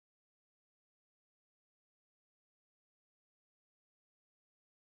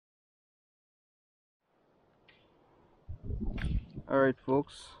Alright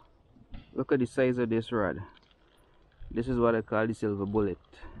folks, look at the size of this rod. This is what I call the silver bullet.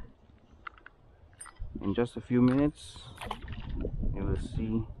 In just a few minutes you will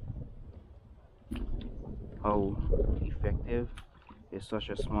see how effective is such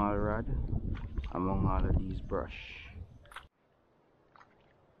a small rod among all of these brush.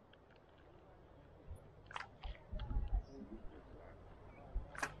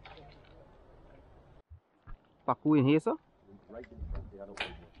 Paku in here, sir? Right in front of the other one.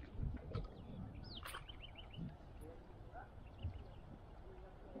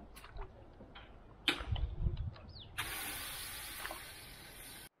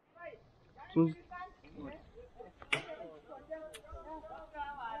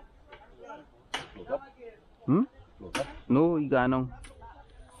 Hmm? No, you got no.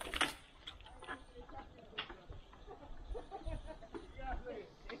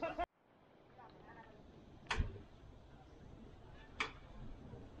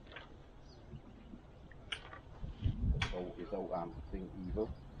 Oh, it's all thing evil.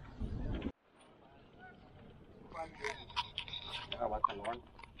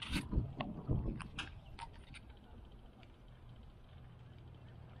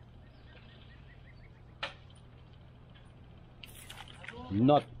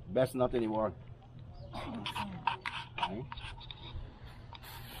 Not best not anymore. Okay.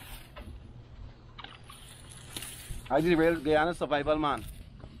 I did real Guyana survival man.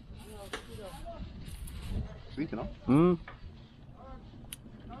 Sweet, you know? Mm.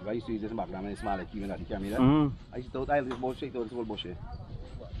 I used to use this background and smell like even at the camera. Mm. I used to I this bullshit, this whole bullshit.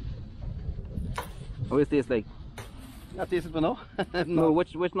 How it tastes like? Not taste it for now. No,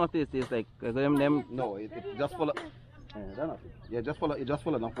 which not taste like? Them no, it just full of yeah, just full of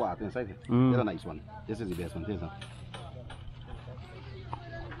enough water inside it. Mm. They're a nice one. This is the best one, taste it.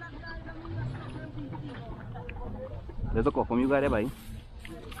 There's a cup from you guys there, bye.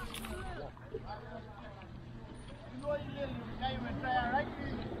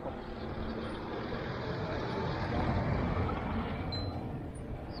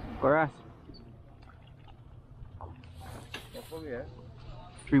 Correct.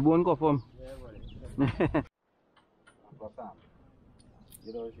 3 bone go from.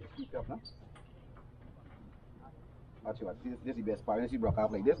 You know, keep up now. Actually, what this is the best part. You see, broke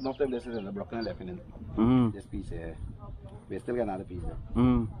up like this. Most of this is in the broken left in this piece here. We still got another piece there.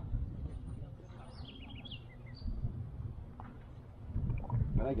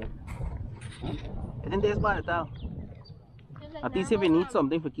 I like it. I think there's bad at all. At least if you need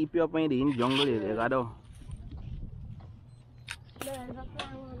something to keep you up when you're in the jungle, you got to.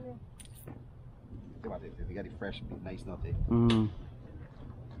 You got the fresh, nice nothing.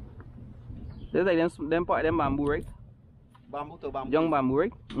 There's like them part of them bamboo, right? Bamboo to bamboo. Young bamboo,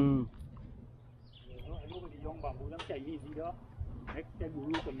 right? Young bamboo, them chảy gì đó. Next time you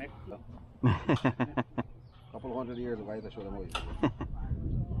use the next. Couple of 100 years of ice, I show them always.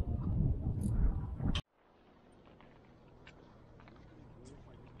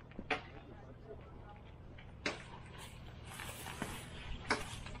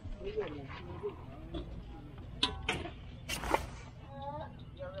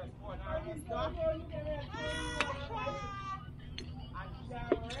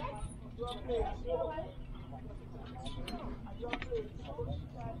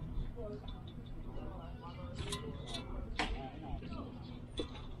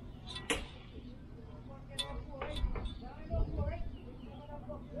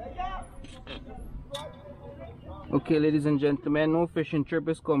 Okay, ladies and gentlemen, no fishing trip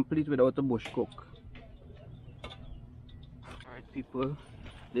is complete without a bush cook. Alright people,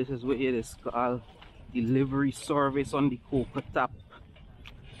 this is what it is called delivery service on the cocoa top.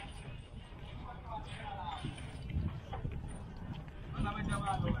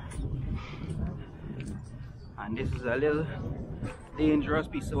 And this is a little dangerous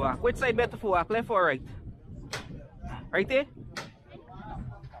piece of work. Which side better for work, left or right? Right there?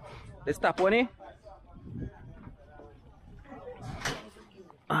 Let's tap on it.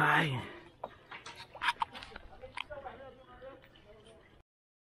 Aye.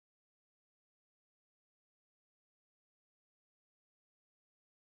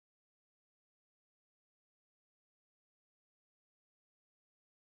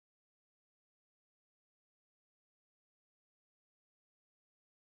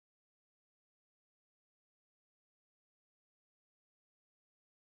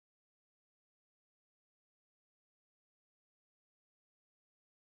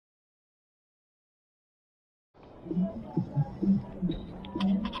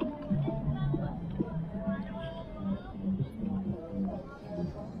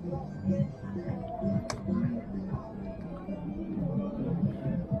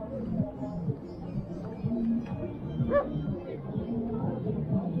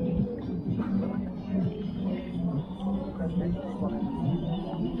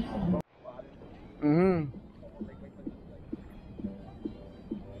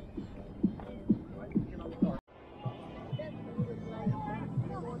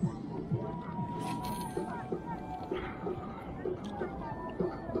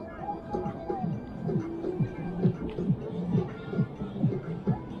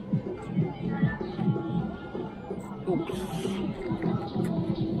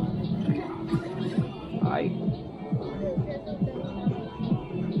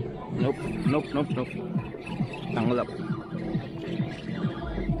 Nope. Tangle up.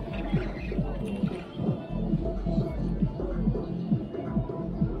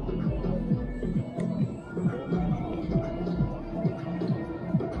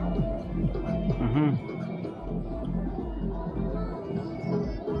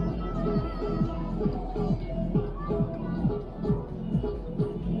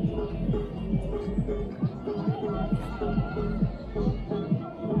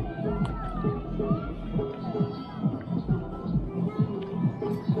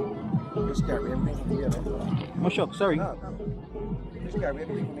 Just carry everything from here, Oh, shucks, sorry. No. Just carry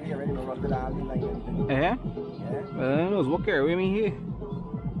everything from here, ready to run the line like anything. Yeah? I knows what carry me here.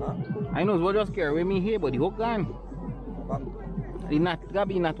 Huh? I knows what just carry me here, but the hook gone. The knot, gotta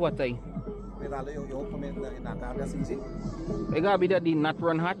be not what I. It gotta be that the knot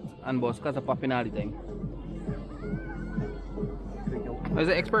run hot and bust cause of popping all the time. Is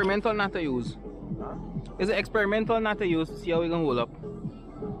it experimental not to use? Huh? Is it experimental not to use? See how we can hold up.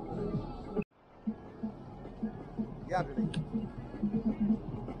 Yeah,